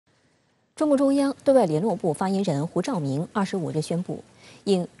中共中央对外联络部发言人胡兆明25日宣布，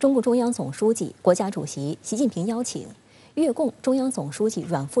应中共中央总书记、国家主席习近平邀请，越共中央总书记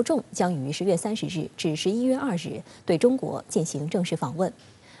阮富仲将于10月30日至11月2日对中国进行正式访问。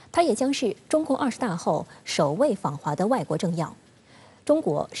他也将是中共20大后首位访华的外国政要。中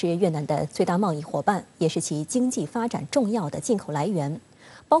国是越南的最大贸易伙伴，也是其经济发展重要的进口来源，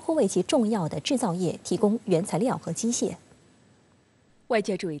包括为其重要的制造业提供原材料和机械。外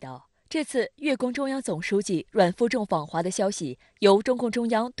界注意到，这次越共中央总书记阮富仲访华的消息由中共中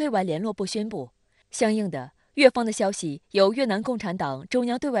央对外联络部宣布，相应的，越方的消息由越南共产党中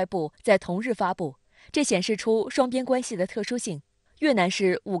央对外部在同日发布，这显示出双边关系的特殊性。越南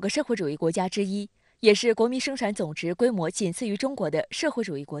是5个社会主义国家之一，也是国民生产总值规模仅次于中国的社会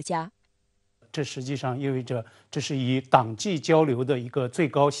主义国家。这实际上意味着这是以党际交流的一个最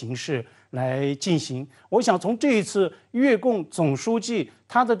高形式来进行。我想从这一次越共总书记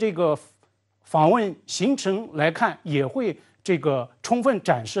他的这个访问行程来看，也会充分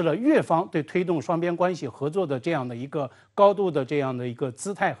展示了越方对推动双边关系合作的这样的一个高度的这样的一个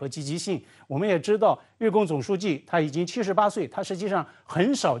姿态和积极性。我们也知道，越共总书记他已经78岁，他实际上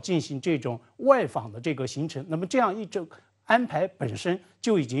很少进行这种外访的这个行程。那么这样一种安排本身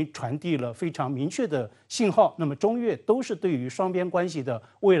就已经传递了非常明确的信号。那么中越都是对于双边关系的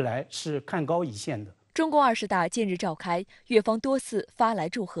未来是看高一线的。中共20大近日召开，越方多次发来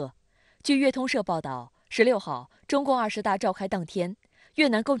祝贺。据越通社报道，16号，中共20大召开当天，越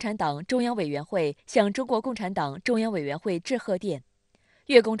南共产党中央委员会向中国共产党中央委员会致贺电。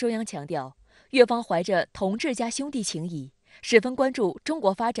越共中央强调，越方怀着同志加兄弟情谊，十分关注中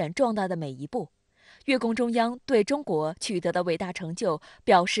国发展壮大的每一步。越共中央对中国取得的伟大成就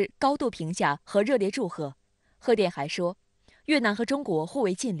表示高度评价和热烈祝贺。贺电还说，越南和中国互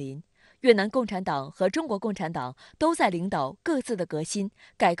为近邻，越南共产党和中国共产党都在领导各自的革新、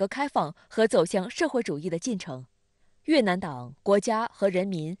改革开放和走向社会主义的进程。越南党、国家和人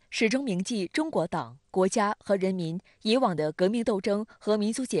民始终铭记中国党、国家和人民以往的革命斗争和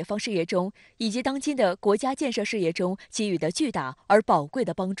民族解放事业中，以及当今的国家建设事业中给予的巨大而宝贵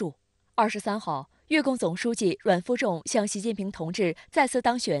的帮助。23号，越共总书记阮富仲向习近平同志再次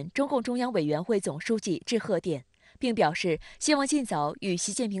当选中共中央委员会总书记致贺电，并表示希望尽早与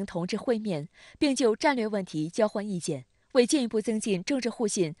习近平同志会面，并就战略问题交换意见，为进一步增进政治互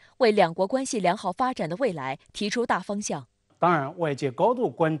信，为两国关系良好发展的未来提出大方向。当然，外界高度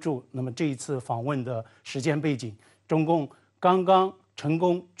关注那么这一次访问的时间背景。中共刚刚成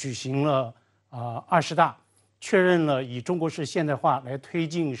功举行了20大，确认了以中国式现代化来推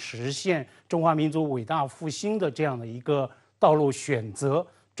进实现中华民族伟大复兴的这样的一个道路选择。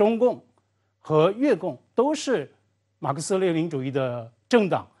中共和越共都是马克思列宁主义的政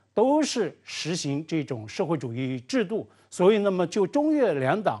党，都是实行这种社会主义制度，所以那么就中越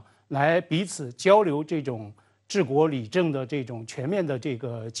两党来彼此交流这种治国理政的这种全面的这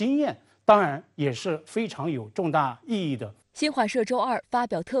个经验，当然也是非常有重大意义的。新华社周二发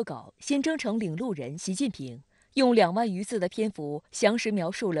表特稿，新征程领路人习近平用2万余字的篇幅，详实描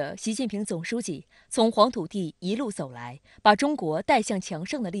述了习近平总书记从黄土地一路走来，把中国带向强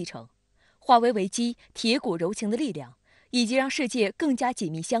盛的历程，化危为机、铁骨柔情的力量，以及让世界更加紧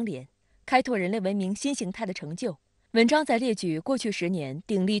密相连、开拓人类文明新形态的成就。文章在列举过去10年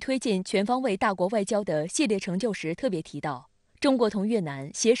鼎力推进全方位大国外交的系列成就时，特别提到中国同越南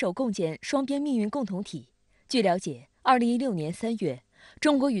携手共建双边命运共同体。据了解，2016年3月，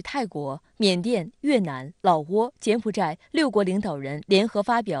中国与泰国、缅甸、越南、老挝、柬埔寨6国领导人联合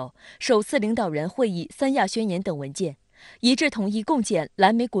发表首次领导人会议三亚宣言等文件，一致同意共建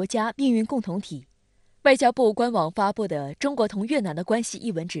蓝莓国家命运共同体。外交部官网发布的《中国同越南的关系》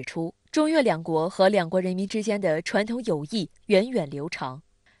一文指出，中越两国和两国人民之间的传统友谊源远流长，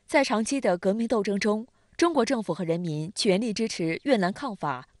在长期的革命斗争中，中国政府和人民全力支持越南抗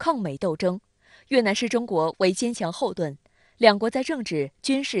法、抗美斗争，越南视中国为坚强后盾，两国在政治、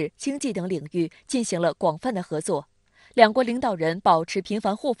军事、经济等领域进行了广泛的合作，两国领导人保持频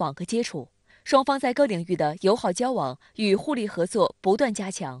繁互访和接触，双方在各领域的友好交往与互利合作不断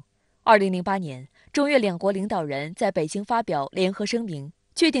加强。2008年，中越两国领导人在北京发表联合声明，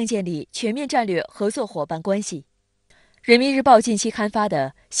确定建立全面战略合作伙伴关系。人民日报近期刊发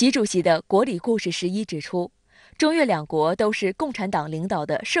的习主席的国礼故事11指出，中越两国都是共产党领导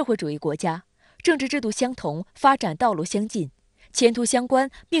的社会主义国家，政治制度相同，发展道路相近，前途相关，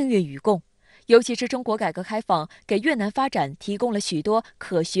命运与共。尤其是中国改革开放给越南发展提供了许多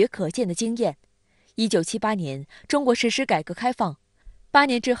可学可见的经验。1978年，中国实施改革开放，8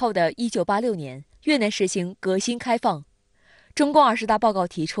年之后的1986年，越南实行革新开放。中共20大报告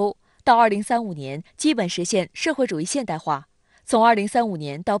提出，到2035年基本实现社会主义现代化，从2035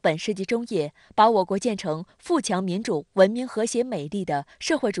年到本世纪中叶，把我国建成富强、民主、文明、和谐、美丽的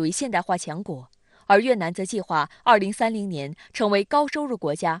社会主义现代化强国。而越南则计划2030年成为高收入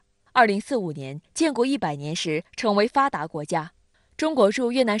国家，2045年建国100年时成为发达国家。中国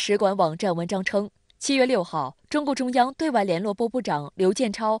驻越南使馆网站文章称，7月6号，中共中央对外联络部部长刘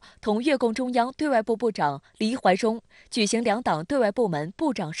建超同越共中央对外部部长黎怀忠举行两党对外部门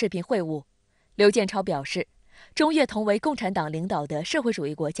部长视频会晤。刘建超表示，中越同为共产党领导的社会主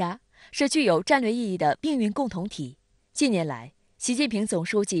义国家，是具有战略意义的命运共同体。近年来，习近平总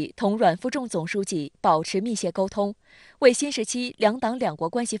书记同阮富仲总书记保持密切沟通，为新时期两党两国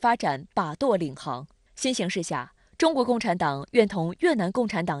关系发展把舵领航。新形势下，中国共产党愿同越南共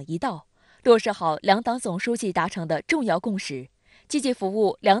产党一道，落实好两党总书记达成的重要共识，积极服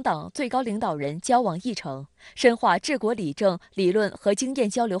务两党最高领导人交往议程，深化治国理政理论和经验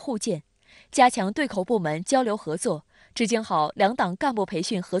交流互鉴，加强对口部门交流合作，执行好两党干部培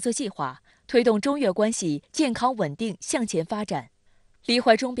训合作计划，推动中越关系健康稳定向前发展。黎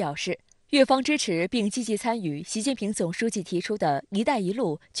怀忠表示，越方支持并积极参与习近平总书记提出的“一带一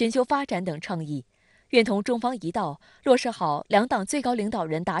路”全球发展等倡议，愿同中方一道落实好两党最高领导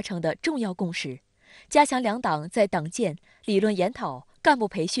人达成的重要共识，加强两党在党建、理论研讨、干部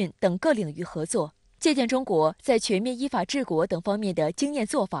培训等各领域合作，借鉴中国在全面依法治国等方面的经验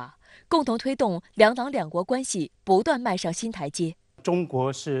做法，共同推动两党两国关系不断迈上新台阶。中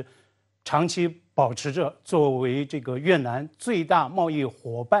国是长期保持着作为这个越南最大贸易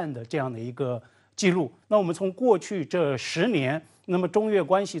伙伴的这样的一个记录。那我们从过去这10年，那么中越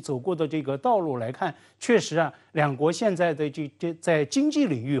关系走过的这个道路来看，确实啊，两国现在的在经济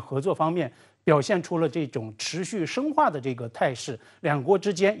领域合作方面表现出了这种持续深化的这个态势，两国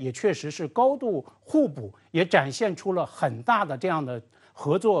之间也确实是高度互补，也展现出了很大的这样的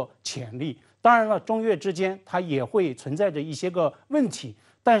合作潜力。当然了，中越之间它也会存在着一些个问题，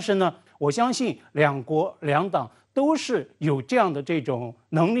但是呢，我相信两国两党都是有这样的这种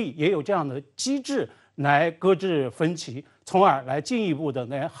能力，也有这样的机制来搁置分歧，从而来进一步的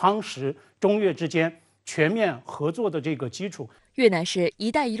来夯实中越之间全面合作的这个基础。越南是“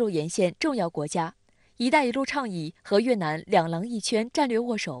一带一路”沿线重要国家，“一带一路”倡议和越南两廊一圈战略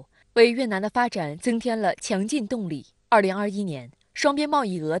握手，为越南的发展增添了强劲动力。2021年，双边贸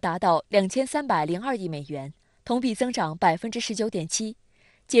易额达到2302亿美元，同比增长19.7%。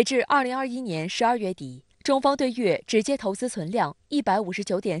截至2021年12月底，中方对越直接投资存量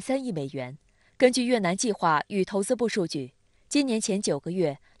159.3亿美元。根据越南计划与投资部数据，今年前9个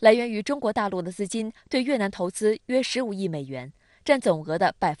月，来源于中国大陆的资金对越南投资约15亿美元，占总额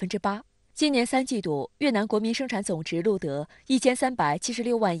的8%。今年3季度，越南国民生产总值录得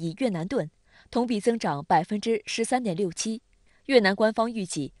1376万亿越南盾，同比增长13.67%。越南官方预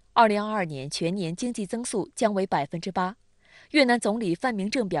计，2022年全年经济增速将为8%。越南总理范明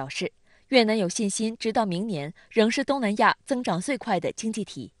政表示，越南有信心，直到明年仍是东南亚增长最快的经济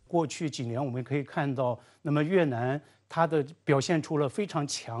体。过去几年，我们可以看到，那么越南它的表现出了非常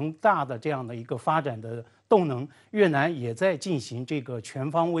强大的这样的一个发展的动能。越南也在进行这个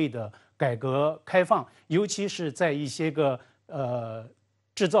全方位的改革开放，尤其是在一些个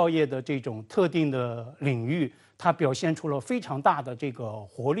制造业的这种特定的领域，它表现出了非常大的这个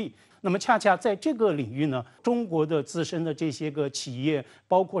活力。那么恰恰在这个领域呢，中国的自身的这些个企业，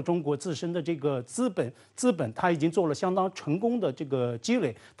包括中国自身的这个资本，它已经做了相当成功的这个积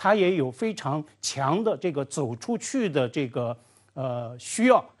累，它也有非常强的这个走出去的这个需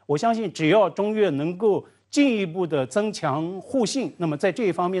要。我相信，只要中越能够进一步的增强互信，那么在这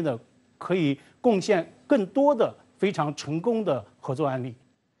一方面的可以贡献更多的非常成功的合作案例。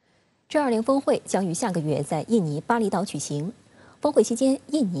G20峰会将于下个月在印尼巴厘岛举行。峰会期间，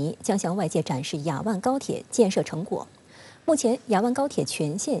印尼将向外界展示雅万高铁建设成果。目前，雅万高铁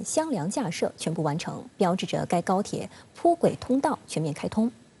全线箱梁架设全部完成，标志着该高铁铺轨通道全面开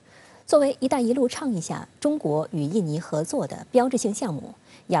通。作为“一带一路”倡议下中国与印尼合作的标志性项目，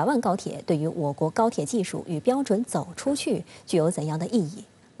雅万高铁对于我国高铁技术与标准走出去具有怎样的意义？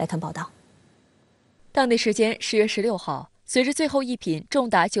来看报道。当地时间10月16号。随着最后一品重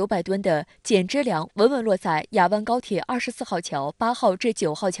达900吨的减支梁稳稳落在雅万高铁24号桥8号至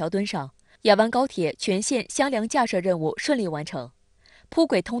9号桥墩上，雅万高铁全线箱梁架设任务顺利完成，铺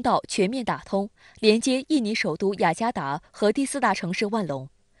轨通道全面打通，连接印尼首都雅加达和第4大城市万隆。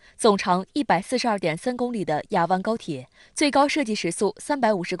总长142.3公里的雅万高铁，最高设计时速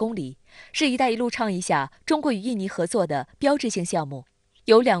350公里，是“一带一路”倡议下中国与印尼合作的标志性项目，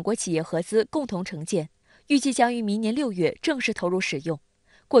由两国企业合资共同承建。预计将于明年6月正式投入使用。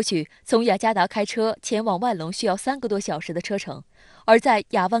过去从雅加达开车前往万隆需要3个多小时的车程，而在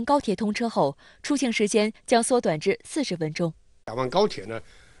雅万高铁通车后，出行时间将缩短至40分钟。亚湾高铁呢，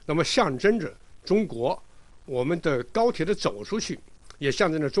那么象征着中国我们的高铁的走出去，也象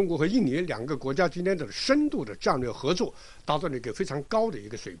征着中国和印尼两个国家之间的深度的战略合作达到了一个非常高的一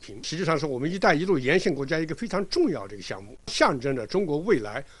个水平。实际上是我们“一带一路”沿线国家一个非常重要的一个项目，象征着中国未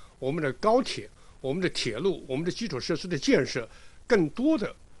来我们的高铁、我们的铁路、我们的基础设施的建设，更多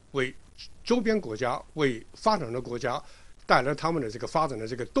的为周边国家、为发展的国家带来他们的这个发展的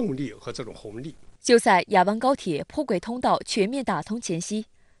这个动力和这种红利。就在亚湾高铁铺轨通道全面打通前夕，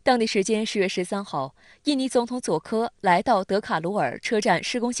当地时间10月13号，印尼总统佐科来到德卡鲁尔车站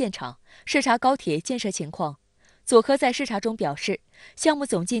施工现场，视察高铁建设情况。佐科在视察中表示，项目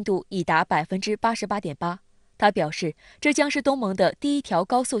总进度已达88.8%。他表示，这将是东盟的第一条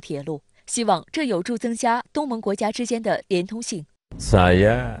高速铁路，希望这有助增加东盟国家之间的连通性。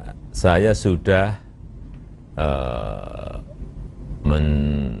Saya sudah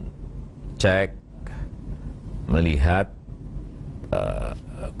mencek, melihat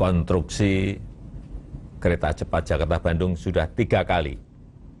konstruksi kereta cepat Jakarta-Bandung sudah 3 kali.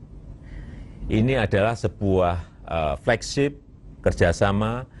 Ini adalah sebuah flagship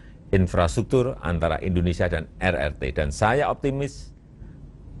kerjasama infrastruktur antara Indonesia dan RRT, dan saya optimis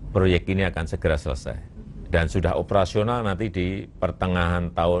proyek ini akan segera selesai dan sudah operasional nanti di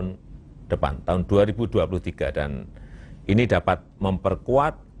pertengahan tahun depan, tahun 2023, dan ini dapat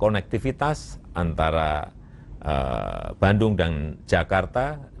memperkuat konektivitas antara Bandung dan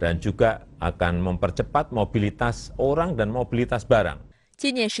Jakarta dan juga akan mempercepat mobilitas orang dan mobilitas barang.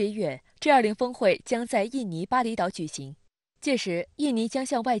 今年11月，G20峰会将在印尼巴厘岛举行，届时印尼将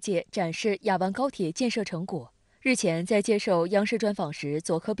向外界展示亚湾高铁建设成果。日前在接受央视专访时，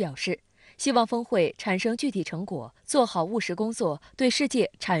佐科表示，希望峰会产生具体成果，做好务实工作，对世界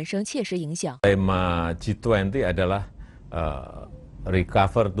产生切实影响。Tema G20 adalah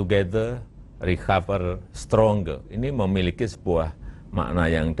recover together, recover stronger. Ini memiliki sebuah makna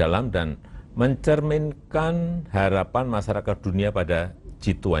yang dalam dan mencerminkan harapan masyarakat dunia pada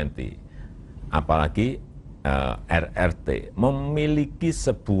G20. Apalagi RRT memiliki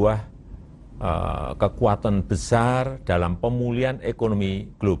sebuah kekuatan besar dalam pemulihan ekonomi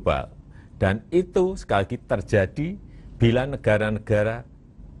global. Dan itu sekali lagi terjadi bila negara-negara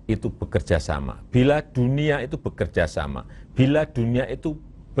itu bekerja sama, bila dunia itu bekerja sama, bila dunia itu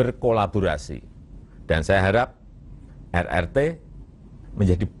berkolaborasi. Dan saya harap RRT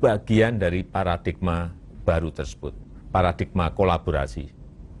menjadi bagian dari paradigma baru tersebut, paradigma kolaborasi.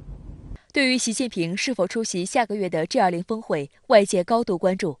 对于习近平是否出席下个月的G20峰会，外界高度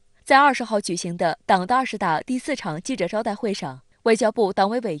关注。在20号举行的党的20大第4场记者招待会上，外交部党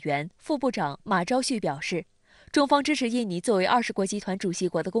委委员、副部长马朝旭表示，中方支持印尼作为20国集团主席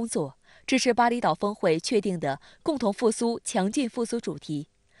国的工作，支持巴厘岛峰会确定的共同复苏、强劲复苏主题。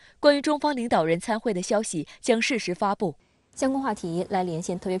关于中方领导人参会的消息将适时发布。相关话题来连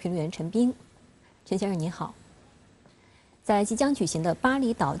线特约评论员陈斌。陈先生您好。在即将举行的巴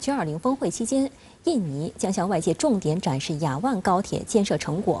厘岛G20峰会期间，印尼将向外界重点展示亚湾高铁建设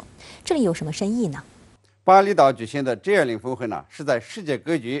成果，这里有什么深意呢？巴厘岛举行的G20峰会呢，是在世界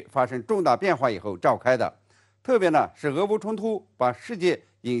格局发生重大变化以后召开的。特别呢是俄乌冲突把世界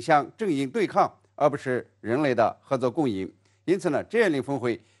引向阵营对抗，而不是人类的合作共赢。因此呢，G20峰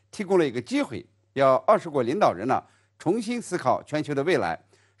会提供了一个机会，要20国领导人呢重新思考全球的未来，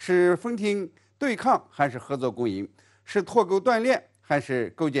是分庭对抗还是合作共赢？是脱钩断链还是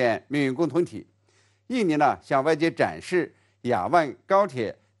构建命运共同体？印尼呢向外界展示亚湾高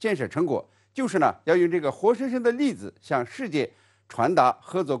铁建设成果，就是呢要用这个活生生的例子向世界传达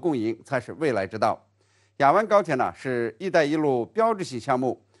合作共赢才是未来之道。亚湾高铁呢是一带一路标志性项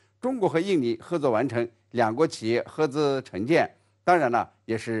目，中国和印尼合作完成，2国企业合资承建，当然呢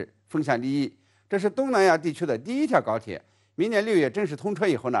也是分享利益。这是东南亚地区的第一条高铁，明年6月正式通车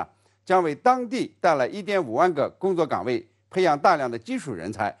以后呢，将为当地带来1.5万个工作岗位，培养大量的技术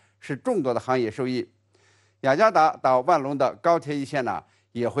人才，是众多的行业受益。雅加达到万隆的高铁一线呢，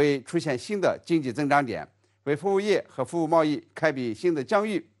也会出现新的经济增长点，为服务业和服务贸易开辟新的疆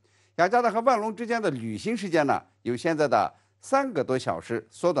域。雅加达和万隆之间的旅行时间呢，由现在的3个多小时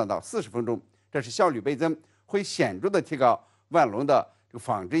缩短到40分钟，这是效率倍增，会显著的提高万隆的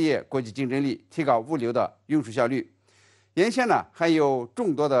纺织业国际竞争力，提高物流的运输效率。沿线呢还有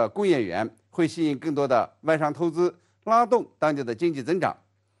众多的工业园，会吸引更多的外商投资，拉动当地的经济增长。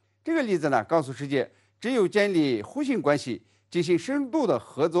这个例子呢告诉世界，只有建立互信关系，进行深度的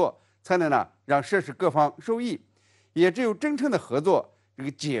合作，才能呢让涉事各方受益。也只有真诚的合作，这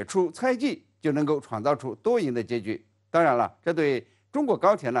个解除猜忌，就能够创造出多赢的结局。当然了，这对中国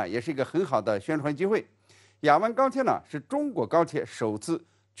高铁呢也是一个很好的宣传机会。亚湾高铁呢是中国高铁首次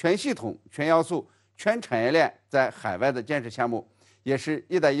全系统、全要素、全产业链在海外的建设项目，也是“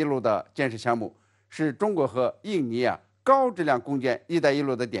一带一路”的建设项目，是中国和印尼高质量共建“一带一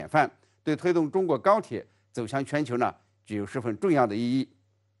路”的典范，对推动中国高铁走向全球呢具有十分重要的意义。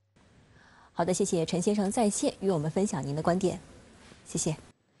好的，谢谢陈先生在线与我们分享您的观点，谢谢。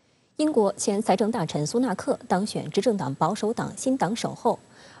英国前财政大臣苏纳克当选执政党保守党新党首后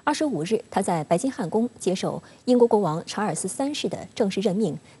，25日，他在白金汉宫接受英国国王查尔斯3世的正式任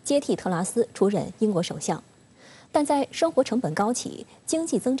命，接替特拉斯出任英国首相。但在生活成本高企、经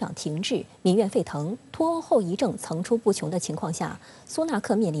济增长停滞、民怨沸腾、脱欧后遗症层出不穷的情况下，苏纳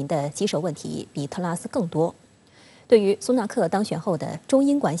克面临的棘手问题比特拉斯更多。对于苏纳克当选后的中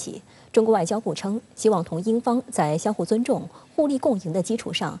英关系，中国外交部称，希望同英方在相互尊重、互利共赢的基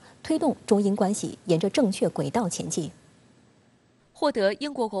础上，推动中英关系沿着正确轨道前进。获得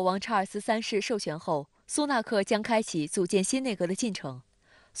英国国王查尔斯3世授权后，苏纳克将开启组建新内阁的进程。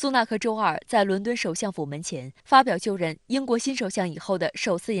苏纳克周二在伦敦首相府门前发表就任英国新首相以后的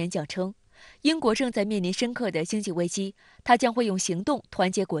首次演讲称，英国正在面临深刻的经济危机，他将会用行动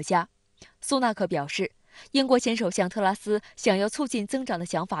团结国家。苏纳克表示，英国前首相特拉斯想要促进增长的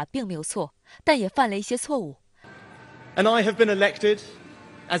想法并没有错，但也犯了一些错误。And I have been elected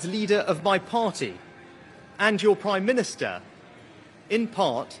as leader of my party and your Prime Minister, in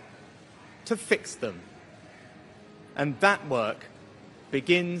part, to fix them. And that work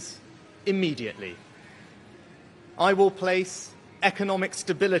begins immediately. I will place economic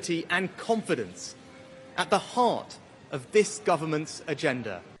stability and confidence at the heart of this government's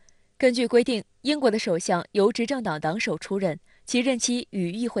agenda. 根据规定，英国的首相由执政党党首出任，其任期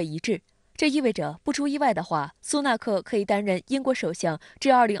与议会一致。这意味着，不出意外的话，苏纳克可以担任英国首相至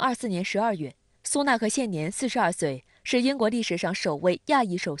2024年12月。苏纳克现年42岁，是英国历史上首位亚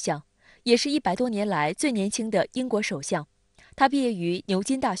裔首相，也是100多年来最年轻的英国首相。他毕业于牛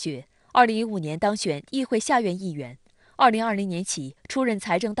津大学，2015年当选议会下院议员，2020年起出任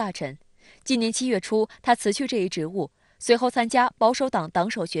财政大臣。今年7月初，他辞去这一职务，随后参加保守党党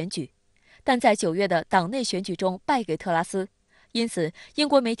首选举，但在9月的党内选举中败给特拉斯。因此，英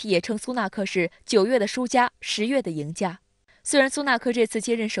国媒体也称苏纳克是9月的输家，10月的赢家。虽然苏纳克这次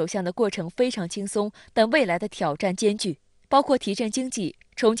接任首相的过程非常轻松，但未来的挑战艰巨，包括提振经济、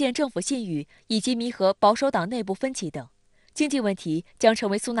重建政府信誉以及弥合保守党内部分歧等。经济问题将成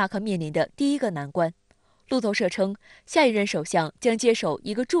为苏纳克面临的第一个难关。路透社称，下一任首相将接手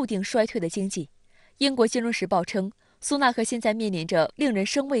一个注定衰退的经济。英国金融时报称，苏纳克现在面临着令人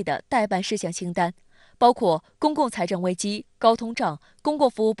生畏的待办事项清单，包括公共财政危机、高通胀、公共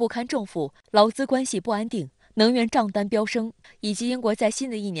服务不堪重负、劳资关系不安定、能源账单飙升，以及英国在新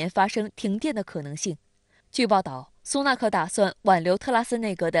的一年发生停电的可能性。据报道，苏纳克打算挽留特拉斯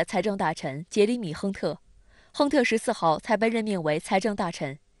内阁的财政大臣杰里米·亨特。亨特14号才被任命为财政大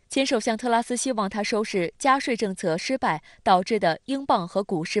臣。前首相特拉斯希望他收拾加税政策失败导致的英镑和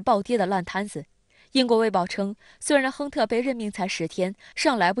股市暴跌的烂摊子。英国卫报称，虽然亨特被任命才10天，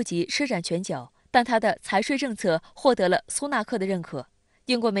尚来不及施展拳脚，但他的财税政策获得了苏纳克的认可。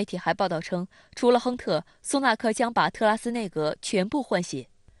英国媒体还报道称，除了亨特，苏纳克将把特拉斯内阁全部换血。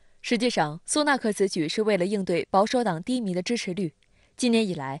实际上，苏纳克此举是为了应对保守党低迷的支持率。今年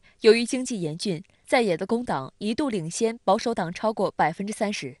以来，由于经济严峻，在野的工党一度领先保守党超过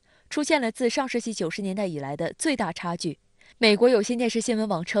30%，出现了自上世纪90年代以来的最大差距。美国有线电视新闻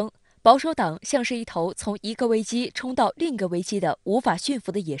网称，保守党像是一头从一个危机冲到另一个危机的无法驯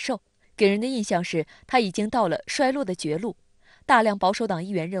服的野兽，给人的印象是他已经到了衰落的绝路。大量保守党议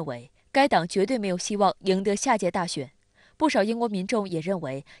员认为，该党绝对没有希望赢得下届大选。不少英国民众也认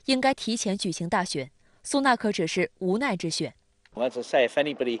为应该提前举行大选，苏纳克只是无奈之选。Well, as I say,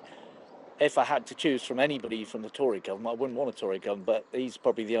 if I had to choose from anybody from the Tory government, I wouldn't want a Tory government, but he's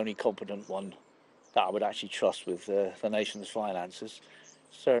probably the only competent one that I would actually trust with the nation's finances.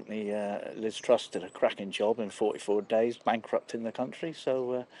 Certainly, Liz Truss did a cracking job in 44 days, bankrupting the country.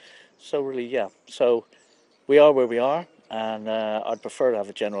 So really, yeah. So we are where we are, and I'd prefer to have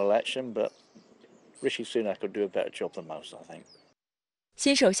a general election, but Rishi Sunak could do a better job than most, I think.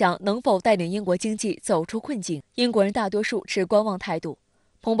 新首相能否带领英国经济走出困境？英国人大多数持观望态度。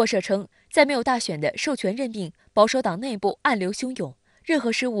彭博社称，在没有大选的授权任命、保守党内部暗流汹涌、任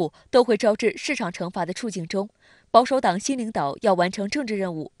何失误都会招致市场惩罚的处境中，保守党新领导要完成政治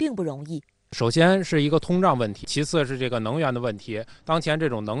任务并不容易。首先是一个通胀问题，其次是这个能源的问题。当前这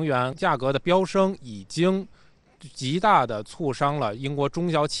种能源价格的飙升已经极大地促伤了英国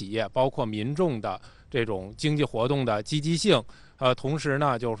中小企业，包括民众的这种经济活动的积极性。同时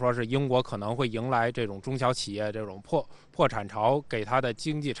呢，就是说是英国可能会迎来这种中小企业这种破产潮，给它的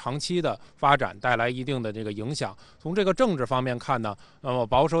经济长期的发展带来一定的这个影响。从这个政治方面看呢，那么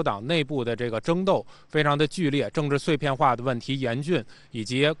保守党内部的这个争斗非常的剧烈，政治碎片化的问题严峻，以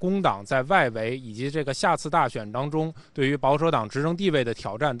及工党在外围以及这个下次大选当中对于保守党执政地位的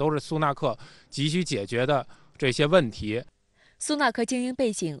挑战，都是苏纳克急需解决的这些问题。苏纳克精英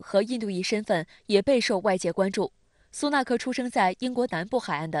背景和印度裔身份也备受外界关注。苏纳克出生在英国南部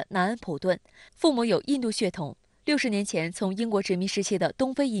海岸的南安普顿，父母有印度血统，60年前从英国殖民时期的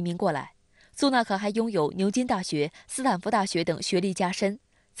东非移民过来。苏纳克还拥有牛津大学、斯坦福大学等学历加身。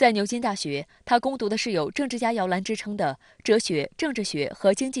在牛津大学，他攻读的是有政治家摇篮之称的哲学、政治学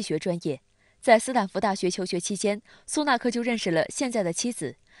和经济学专业。在斯坦福大学求学期间，苏纳克就认识了现在的妻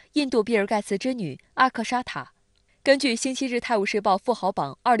子，印度比尔盖茨之女阿克沙塔。根据《星期日泰晤士报》富豪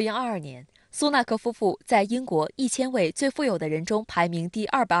榜2022年，苏纳克夫妇在英国1000位最富有的人中排名第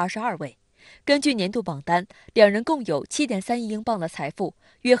222位。根据年度榜单，两人共有7.3亿英镑的财富，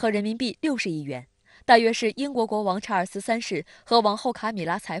约合人民币60亿元，大约是英国国王查尔斯3世和王后卡米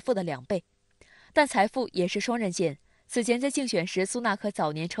拉财富的2倍。但财富也是双刃剑。此前在竞选时，苏纳克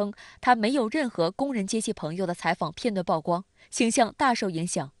早年称他没有任何工人阶级朋友的采访片段曝光，形象大受影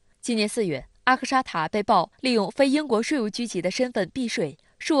响。今年4月，阿克沙塔被曝利用非英国税务局级的身份避税，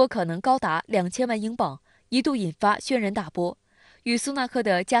数额可能高达2000万英镑，一度引发轩然大波。与苏纳克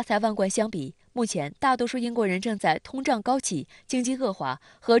的家财万贯相比，目前大多数英国人正在通胀高企、经济恶化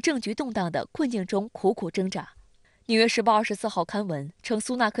和政局动荡的困境中苦苦挣扎。《纽约时报》24号刊文称，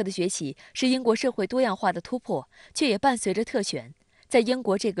苏纳克的崛起是英国社会多样化的突破，却也伴随着特权。在英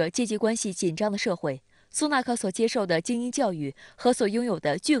国这个阶级关系紧张的社会，苏纳克所接受的精英教育和所拥有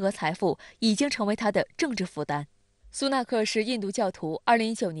的巨额财富已经成为他的政治负担。苏纳克是印度教徒。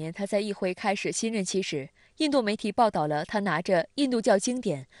2019年，他在议会开始新任期时，印度媒体报道了他拿着印度教经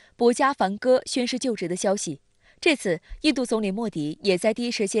典《博伽梵歌》宣誓就职的消息。这次，印度总理莫迪也在第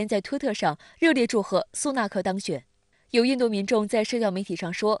一时间在推特上热烈祝贺苏纳克当选。有印度民众在社交媒体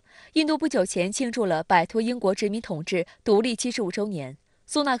上说，印度不久前庆祝了摆脱英国殖民统治、独立75周年。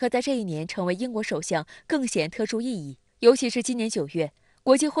苏纳克在这一年成为英国首相更显特殊意义，尤其是今年9月，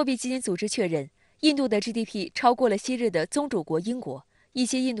国际货币基金组织确认，印度的 GDP 超过了昔日的宗主国英国。一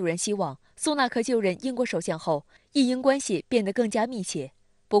些印度人希望苏纳克就任英国首相后，印英关系变得更加密切。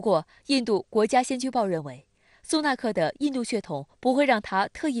不过，印度国家先驱报认为，苏纳克的印度血统不会让他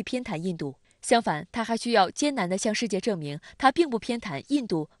特意偏袒印度，相反，他还需要艰难地向世界证明他并不偏袒印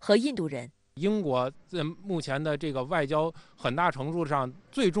度和印度人。英国在目前的这个外交很大程度上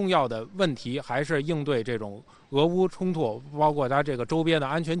最重要的问题还是应对这种俄乌冲突，包括它这个周边的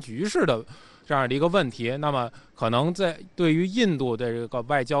安全局势的这样的一个问题。那么可能在对于印度的这个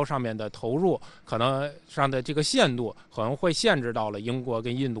外交上面的投入，可能上的这个限度可能会限制到了英国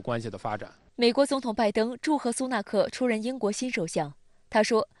跟印度关系的发展。美国总统拜登祝贺苏纳克出任英国新首相，他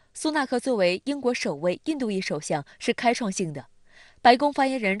说，苏纳克作为英国首位印度裔首相是开创性的。白宫发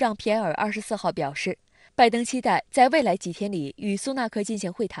言人让·皮埃尔24号表示，拜登期待在未来几天里与苏纳克进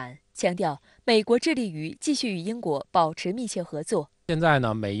行会谈，强调美国致力于继续与英国保持密切合作。现在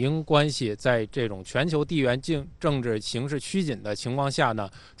呢，美英关系在这种全球地缘政治形势趋紧的情况下呢，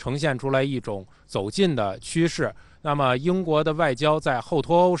呈现出来一种走近的趋势。那么，英国的外交在后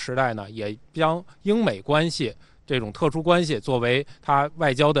脱欧时代呢，也将英美关系这种特殊关系作为他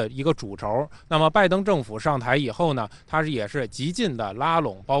外交的一个主轴。那么拜登政府上台以后呢，他也是极尽的拉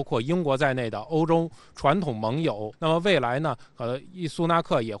拢包括英国在内的欧洲传统盟友。那么未来呢，苏纳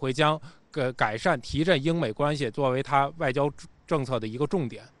克也会将改善提振英美关系作为他外交政策的一个重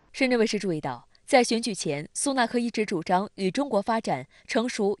点。深圳卫视注意到，在选举前，苏纳克一直主张与中国发展成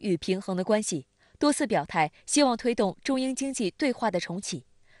熟与平衡的关系，多次表态希望推动中英经济对话的重启。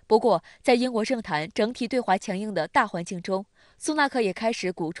不过，在英国政坛整体对华强硬的大环境中，苏纳克也开始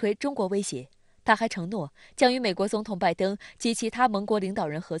鼓吹中国威胁。他还承诺将与美国总统拜登及其他盟国领导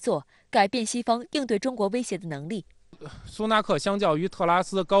人合作，改变西方应对中国威胁的能力。苏纳克相较于特拉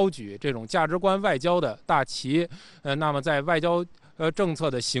斯高举这种价值观外交的大旗，那么在外交政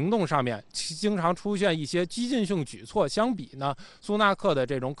策的行动上面，经常出现一些激进性举措。相比呢，苏纳克的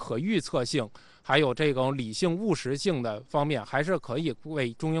这种可预测性，还有这种理性务实性的方面，还是可以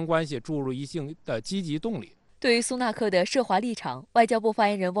为中英关系注入一定的积极动力。对于苏纳克的涉华立场，外交部发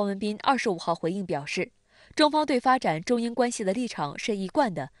言人汪文斌25号回应表示，中方对发展中英关系的立场是一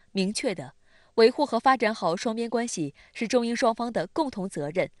贯的、明确的。维护和发展好双边关系是中英双方的共同责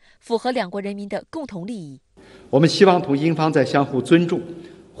任，符合两国人民的共同利益。我们希望同英方在相互尊重、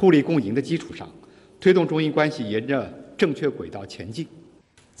互利共赢的基础上，推动中英关系沿着正确轨道前进。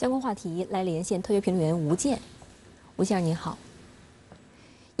相关话题来连线特约评论员吴健。吴先生您好。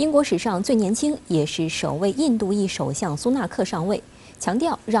英国史上最年轻也是首位印度裔首相苏纳克上位，强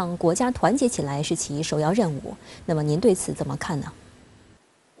调让国家团结起来是其首要任务。那么您对此怎么看呢？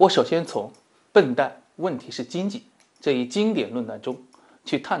我首先从“笨蛋，问题是经济”这一经典论断中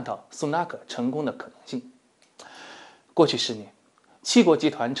去探讨苏纳克成功的可能性。过去10年，7国集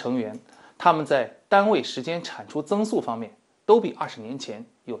团成员他们在单位时间产出增速方面都比20年前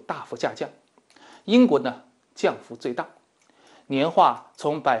有大幅下降。英国呢，降幅最大，年化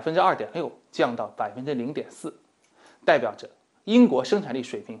从2.6%降到0.4%，代表着英国生产力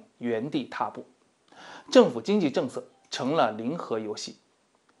水平原地踏步，政府经济政策成了零和游戏。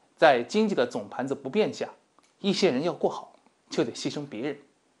在经济的总盘子不变下，一些人要过好，就得牺牲别人，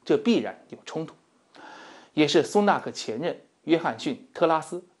这必然有冲突，也是苏纳克前任约翰逊、特拉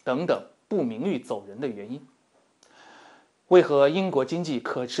斯等等不名誉走人的原因。为何英国经济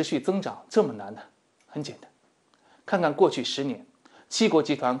可持续增长这么难呢？很简单，看看过去10年7国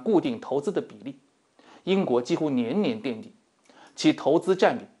集团固定投资的比例，英国几乎年年垫底，其投资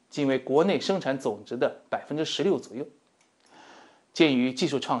占比仅为国内生产总值的16%左右。鉴于技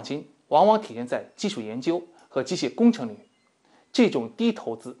术创新往往体现在基础研究和机械工程领域，这种低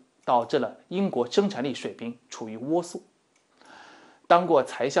投资导致了英国生产力水平处于窝缩。当过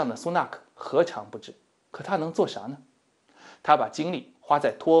财相的苏纳克何尝不知，可他能做啥呢？他把精力花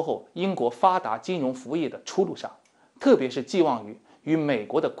在拖后英国发达金融服务业的出路上，特别是寄望于与美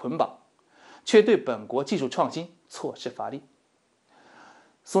国的捆绑，却对本国技术创新错失乏力。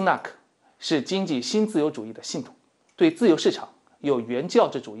苏纳克是经济新自由主义的信徒，对自由市场有原教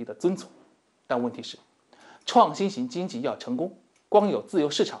旨主义的遵从，但问题是，创新型经济要成功，光有自由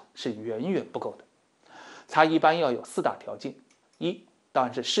市场是远远不够的。它一般要有4大条件：一，当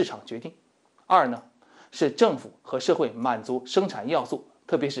然是市场决定；二呢，是政府和社会满足生产要素，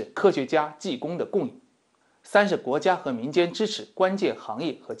特别是科学家、技工的供应；三是国家和民间支持关键行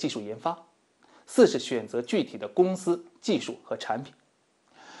业和技术研发；四是选择具体的公司、技术和产品。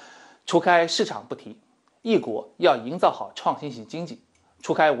除开市场不提，一国要营造好创新型经济，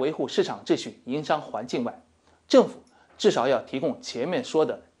除开维护市场秩序、营商环境外，政府至少要提供前面说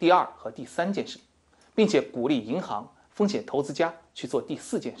的第2和第3件事，并且鼓励银行、风险投资家去做第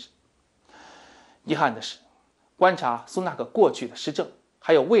4件事。遗憾的是，观察苏纳克过去的施政，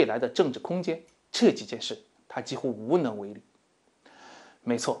还有未来的政治空间，这几件事他几乎无能为力。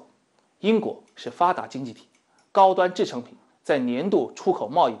没错，英国是发达经济体，高端制成品在年度出口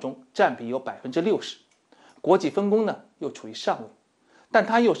贸易中占比有60%，国际分工呢又处于上位，但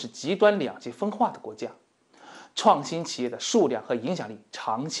它又是极端两极分化的国家，创新企业的数量和影响力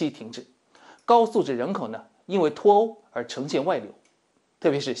长期停滞，高素质人口呢因为脱欧而呈现外流，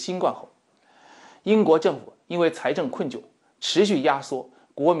特别是新冠后，英国政府因为财政困窘，持续压缩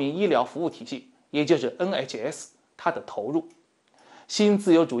国民医疗服务体系，也就是 NHS 它的投入。新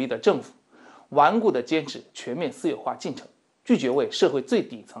自由主义的政府顽固地坚持全面私有化进程，拒绝为社会最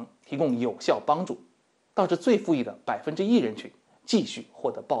底层提供有效帮助，导致最富裕的1%人群继续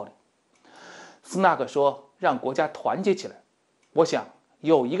获得暴利。苏纳克说让国家团结起来，我想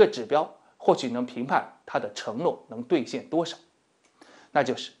有一个指标或许能评判他的承诺能兑现多少，那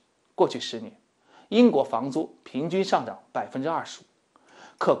就是过去10年英国房租平均上涨25%，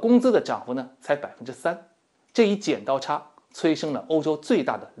可工资的涨幅呢才3%，这一剪刀差催生了欧洲最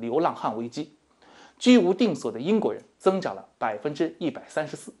大的流浪汉危机，居无定所的英国人增长了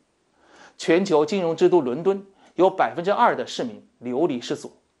134%，全球金融之都伦敦有2%的市民流离失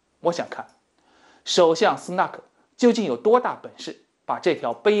所。我想看首相苏纳克究竟有多大本事把这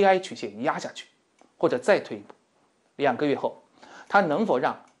条悲哀曲线压下去，或者再退一步，2个月后他能否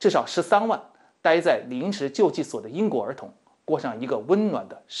让至少13万待在临时救济所的英国儿童过上一个温暖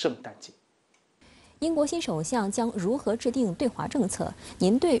的圣诞节。英国新首相将如何制定对华政策？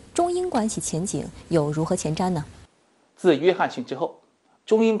您对中英关系前景有如何前瞻呢？自约翰逊之后，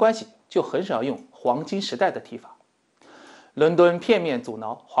中英关系就很少用黄金时代的提法。伦敦片面阻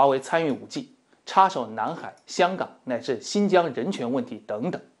挠华为参与5G，插手南海、香港乃至新疆人权问题等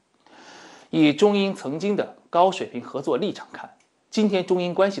等。以中英曾经的高水平合作立场看，今天中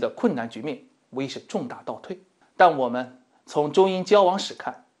英关系的困难局面无疑是重大倒退。但我们从中英交往史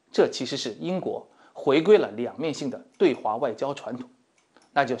看，这其实是英国回归了两面性的对华外交传统，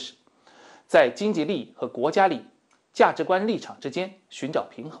那就是在经济利益和国家利益、价值观立场之间寻找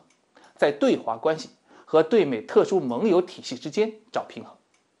平衡，在对华关系和对美特殊盟友体系之间找平衡。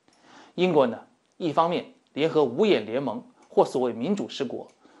英国呢，一方面联合五眼联盟或所谓民主十国，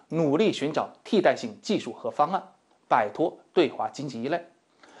努力寻找替代性技术和方案，摆脱对华经济依赖，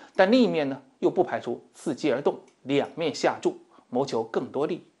但另一面呢，又不排除伺机而动，两面下注，谋求更多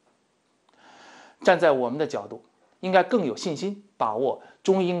利益。站在我们的角度，应该更有信心把握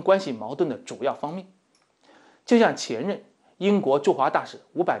中英关系矛盾的主要方面。就像前任英国驻华大使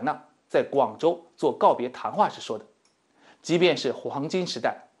伍百纳在广州做告别谈话时说的，即便是黄金时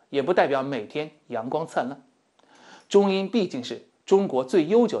代，也不代表每天阳光灿烂。中英毕竟是中国最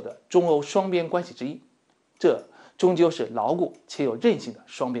悠久的中欧双边关系之一，这终究是牢固且有韧性的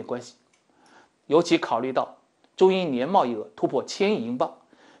双边关系。尤其考虑到中英年贸易额突破1000亿英镑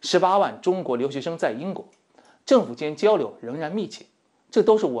，18万中国留学生在英国，政府间交流仍然密切，这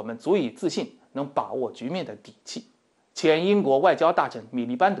都是我们足以自信能把握局面的底气。前英国外交大臣米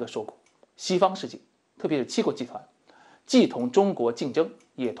利班德说过，西方世界，特别是七国集团，既同中国竞争，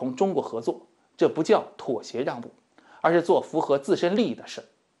也同中国合作，这不叫妥协让步，而是做符合自身利益的事。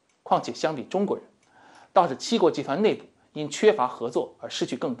况且相比中国人，倒是七国集团内部因缺乏合作而失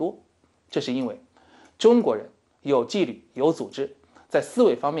去更多。这是因为中国人有纪律、有组织，在思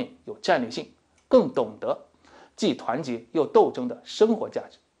维方面有战略性，更懂得既团结又斗争的生活价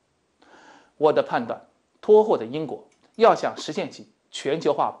值。我的判断，脱后的英国要想实现其全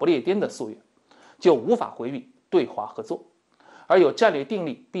球化不列颠的夙愿，就无法回避对华合作，而有战略定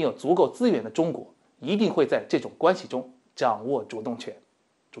力并有足够资源的中国，一定会在这种关系中掌握主动权。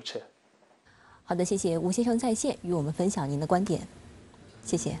主持人，好的，谢谢吴先生在线与我们分享您的观点，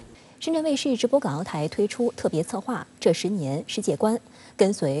谢谢。深圳卫视直播港澳台推出特别策划《这10年世界观》，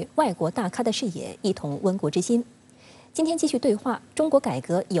跟随外国大咖的视野，一同温国之心。今天继续对话中国改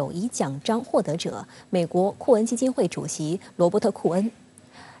革友谊奖章获得者、美国库恩基金会主席罗伯特·库恩。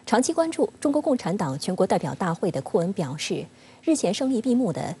长期关注中国共产党全国代表大会的库恩表示，日前胜利闭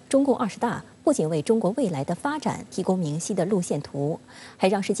幕的中共20大不仅为中国未来的发展提供明晰的路线图，还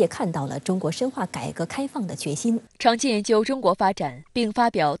让世界看到了中国深化改革开放的决心。长期研究中国发展并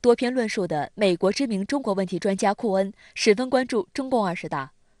发表多篇论述的美国知名中国问题专家库恩十分关注中共20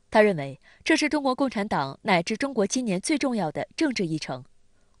大。他认为这是中国共产党乃至中国今年最重要的政治议程。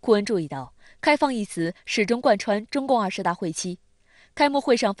库恩注意到，开放一词始终贯穿中共20大会期。开幕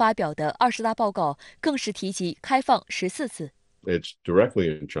会上发表的20大报告更是提及开放14次。It's directly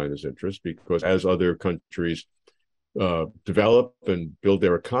in China's interest because as other countries develop and build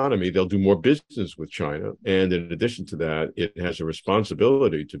their economy, they'll do more business with China. And in addition to that, it has a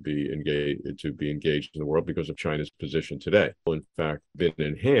responsibility to be engaged in the world because of China's position today. In fact, been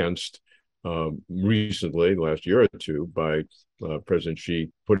enhanced recently, last year or two, by President Xi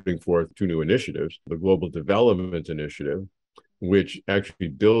putting forth 2 new initiatives: the Global Development Initiative, which actually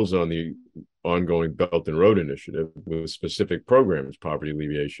builds on the ongoing Belt and Road Initiative with specific programs, poverty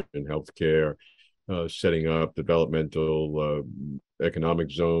alleviation and healthcare, setting up developmental economic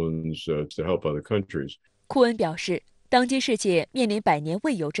zones to help other countries. 库恩表示，当今世界面临100年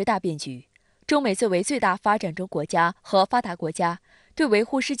未有之大变局，中美作为最大发展中国家和发达国家，对维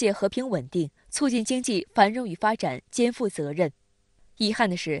护世界和平稳定、促进经济繁荣与发展肩负责任。遗憾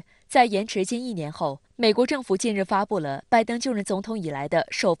的是，在延迟近1年后，美国政府近日发布了拜登就任总统以来的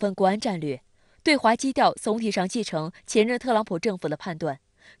首份国安战略，对华基调总体上继承前任特朗普政府的判断，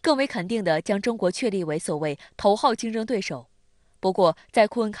更为肯定地将中国确立为所谓头号竞争对手。不过，在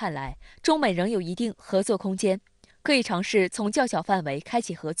库恩看来，中美仍有一定合作空间，可以尝试从较小范围开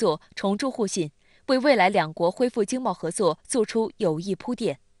启合作，重铸互信，为未来两国恢复经贸合作做出有益铺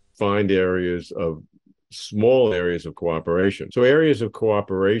垫。Find small areas of cooperation. So areas of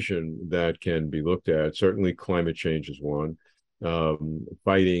cooperation that can be looked at, certainly climate change is one,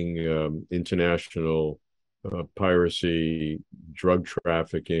 fighting international piracy, drug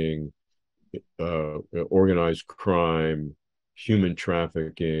trafficking, organized crime, human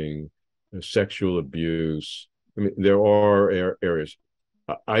trafficking, sexual abuse. I mean, there are areas.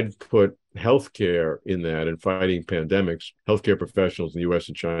 I'd put healthcare in that, and fighting pandemics. Healthcare professionals in the U.S.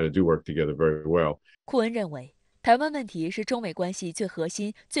 and China do work together very well. 库恩认为，台湾问题是中美关系最核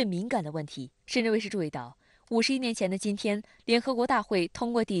心、最敏感的问题。深圳卫视注意到，51年前的今天，联合国大会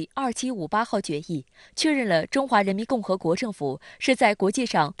通过第2758号决议，确认了中华人民共和国政府是在国际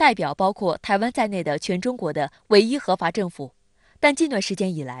上代表包括台湾在内的全中国的唯一合法政府。但近段时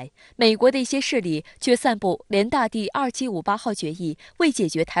间以来，美国的一些势力却散布联大第2758号决议未解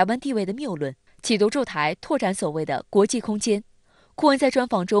决台湾地位的谬论，企图助台拓展所谓的国际空间。库恩在专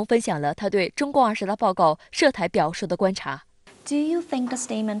访中分享了他对中共20大报告涉台表述的观察。Do you think the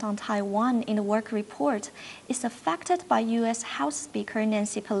statement on Taiwan in the work report is affected by U.S. House Speaker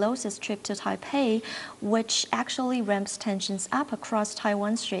Nancy Pelosi's trip to Taipei, which actually ramps tensions up across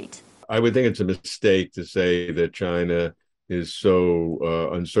Taiwan Strait? I would think it's a mistake to say that China is so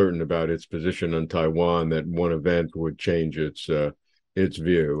uncertain about its position on Taiwan that one event would change its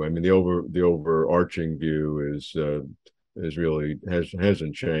view. I mean, the overarching view is really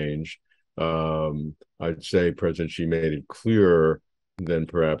hasn't changed. I'd say President Xi made it clearer than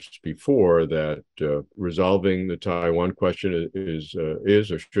perhaps before that resolving the Taiwan question is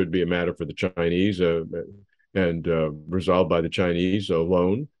or should be a matter for the Chinese and resolved by the Chinese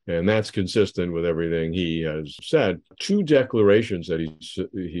alone. And that's consistent with everything he has said. Two declarations that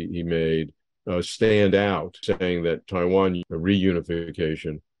he made stand out, saying that Taiwan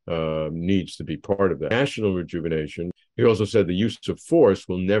reunification needs to be part of that. National rejuvenation. He also said the use of force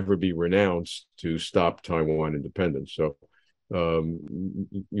will never be renounced to stop Taiwan independence. So,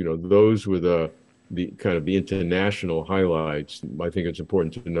 those were the kind of the international highlights. I think it's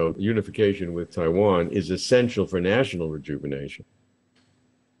important to note unification with Taiwan is essential for national rejuvenation.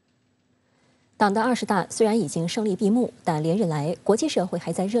 党的20大虽然已经胜利闭幕，但连日来国际社会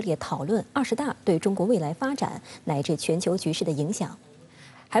还在热烈讨论20大对中国未来发展乃至全球局势的影响。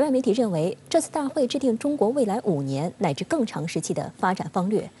海外媒体认为，这次大会制定中国未来5年乃至更长时期的发展方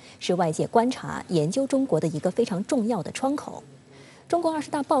略，是外界观察研究中国的一个非常重要的窗口。中国20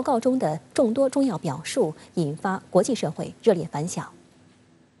大报告中的众多重要表述引发国际社会热烈反响。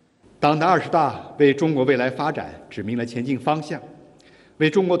党的20大为中国未来发展指明了前进方向，为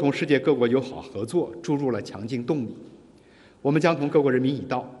中国同世界各国友好合作注入了强劲动力。我们将同各国人民一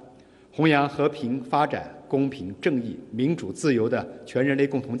道，弘扬和平、发展、公平、正义、民主、自由的全人类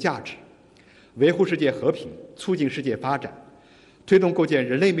共同价值，维护世界和平，促进世界发展，推动构建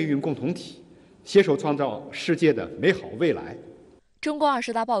人类命运共同体，携手创造世界的美好未来。中国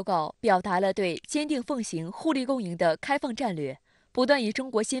20大报告表达了对坚定奉行互利共赢的开放战略，不断以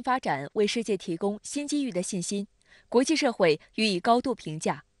中国新发展为世界提供新机遇的信心，国际社会予以高度评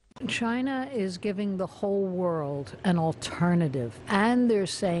价。China is giving the whole world an alternative, and they're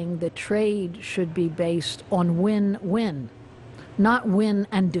saying that trade should be based on win-win, not win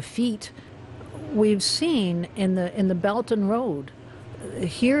and defeat. We've seen in the Belt and Road,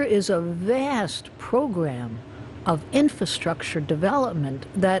 here is a vast program of infrastructure development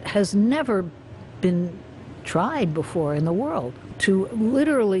that has never been tried before in the world, to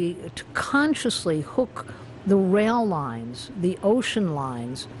consciously hook the rail lines, the ocean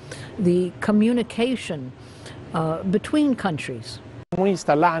lines, the communication between countries. Il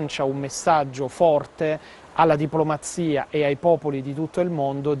comunista lancia un messaggio forte alla diplomazia e ai popoli di tutto il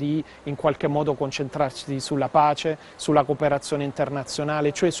mondo di in qualche modo concentrarsi sulla pace, sulla cooperazione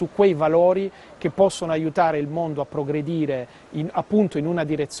internazionale, cioè su quei valori che possono aiutare il mondo a progredire appunto in una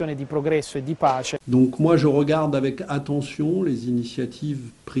direzione di progresso et di pace. Donc moi je regarde avec attention les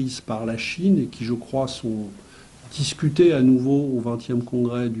initiatives prises par la Chine et qui je crois sont discutées à nouveau au 20e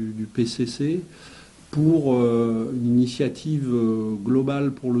congrès du PCC. Pour une initiative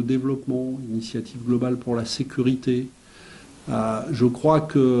globale pour le développement, une initiative globale pour la sécurité. Je crois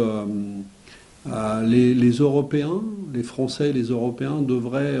que les Européens, les Français et les Européens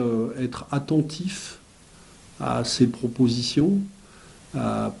devraient être attentifs à ces propositions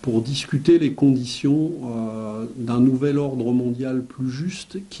pour discuter les conditions d'un nouvel ordre mondial plus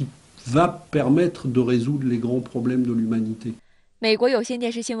juste qui va permettre de résoudre les grands problèmes de l'humanité. 美国有线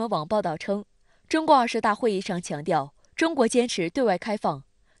电视新闻网报道称，中国20大会议上强调，中国坚持对外开放，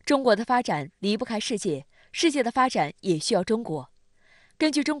中国的发展离不开世界，世界的发展也需要中国。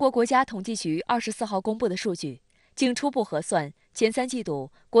根据中国国家统计局24号公布的数据，经初步核算，前3季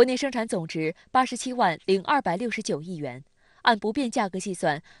度国内生产总值87万0269亿元，按不变价格计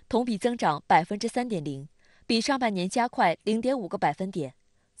算，同比增长3.0%，比上半年加快0.5个百分点。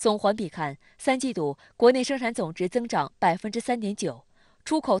从环比看，3季度国内生产总值增长3.9%。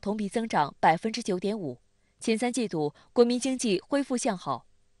出口同比增长9.5%，前3季度国民经济恢复向好。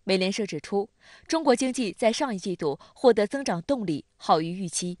美联社指出，中国经济在上一季度获得增长动力好于预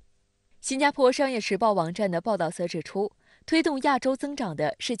期。新加坡商业时报网站的报道则指出，推动亚洲增长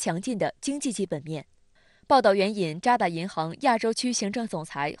的是强劲的经济基本面。报道援引渣打银行亚洲区行政总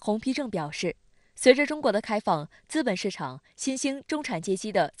裁洪丕正表示，随着中国的开放，资本市场、新兴中产阶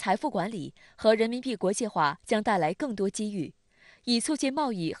级的财富管理和人民币国际化将带来更多机遇，以促进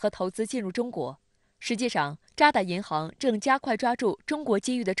贸易和投资进入中国。实际上，渣打银行正加快抓住中国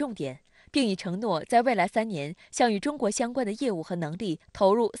机遇的重点，并已承诺在未来3年向与中国相关的业务和能力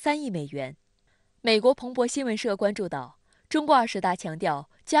投入3亿美元。美国彭博新闻社关注到，中国20大强调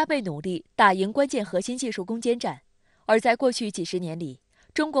加倍努力打赢关键核心技术攻坚战，而在过去几10年里，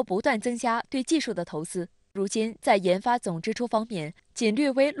中国不断增加对技术的投资，如今在研发总支出方面仅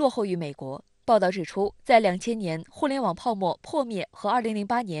略微落后于美国。报道指出，在2000年互联网泡沫破灭和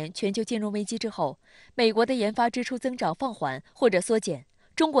2008年全球金融危机之后，美国的研发支出增长放缓或者缩减，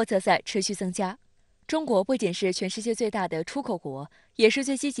中国则在持续增加。中国不仅是全世界最大的出口国，也是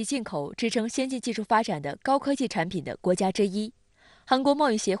最积极进口支撑先进技术发展的高科技产品的国家之一。韩国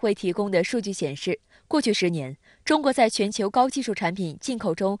贸易协会提供的数据显示，过去10年，中国在全球高技术产品进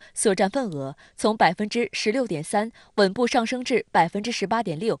口中所占份额从16.3%稳步上升至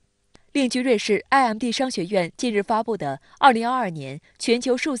18.6%。另据瑞士 IMD 商学院近日发布的2022年全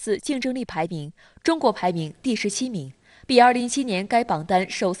球数字竞争力排名，中国排名第17名，比2017年该榜单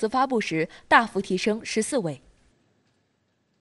首次发布时大幅提升14位。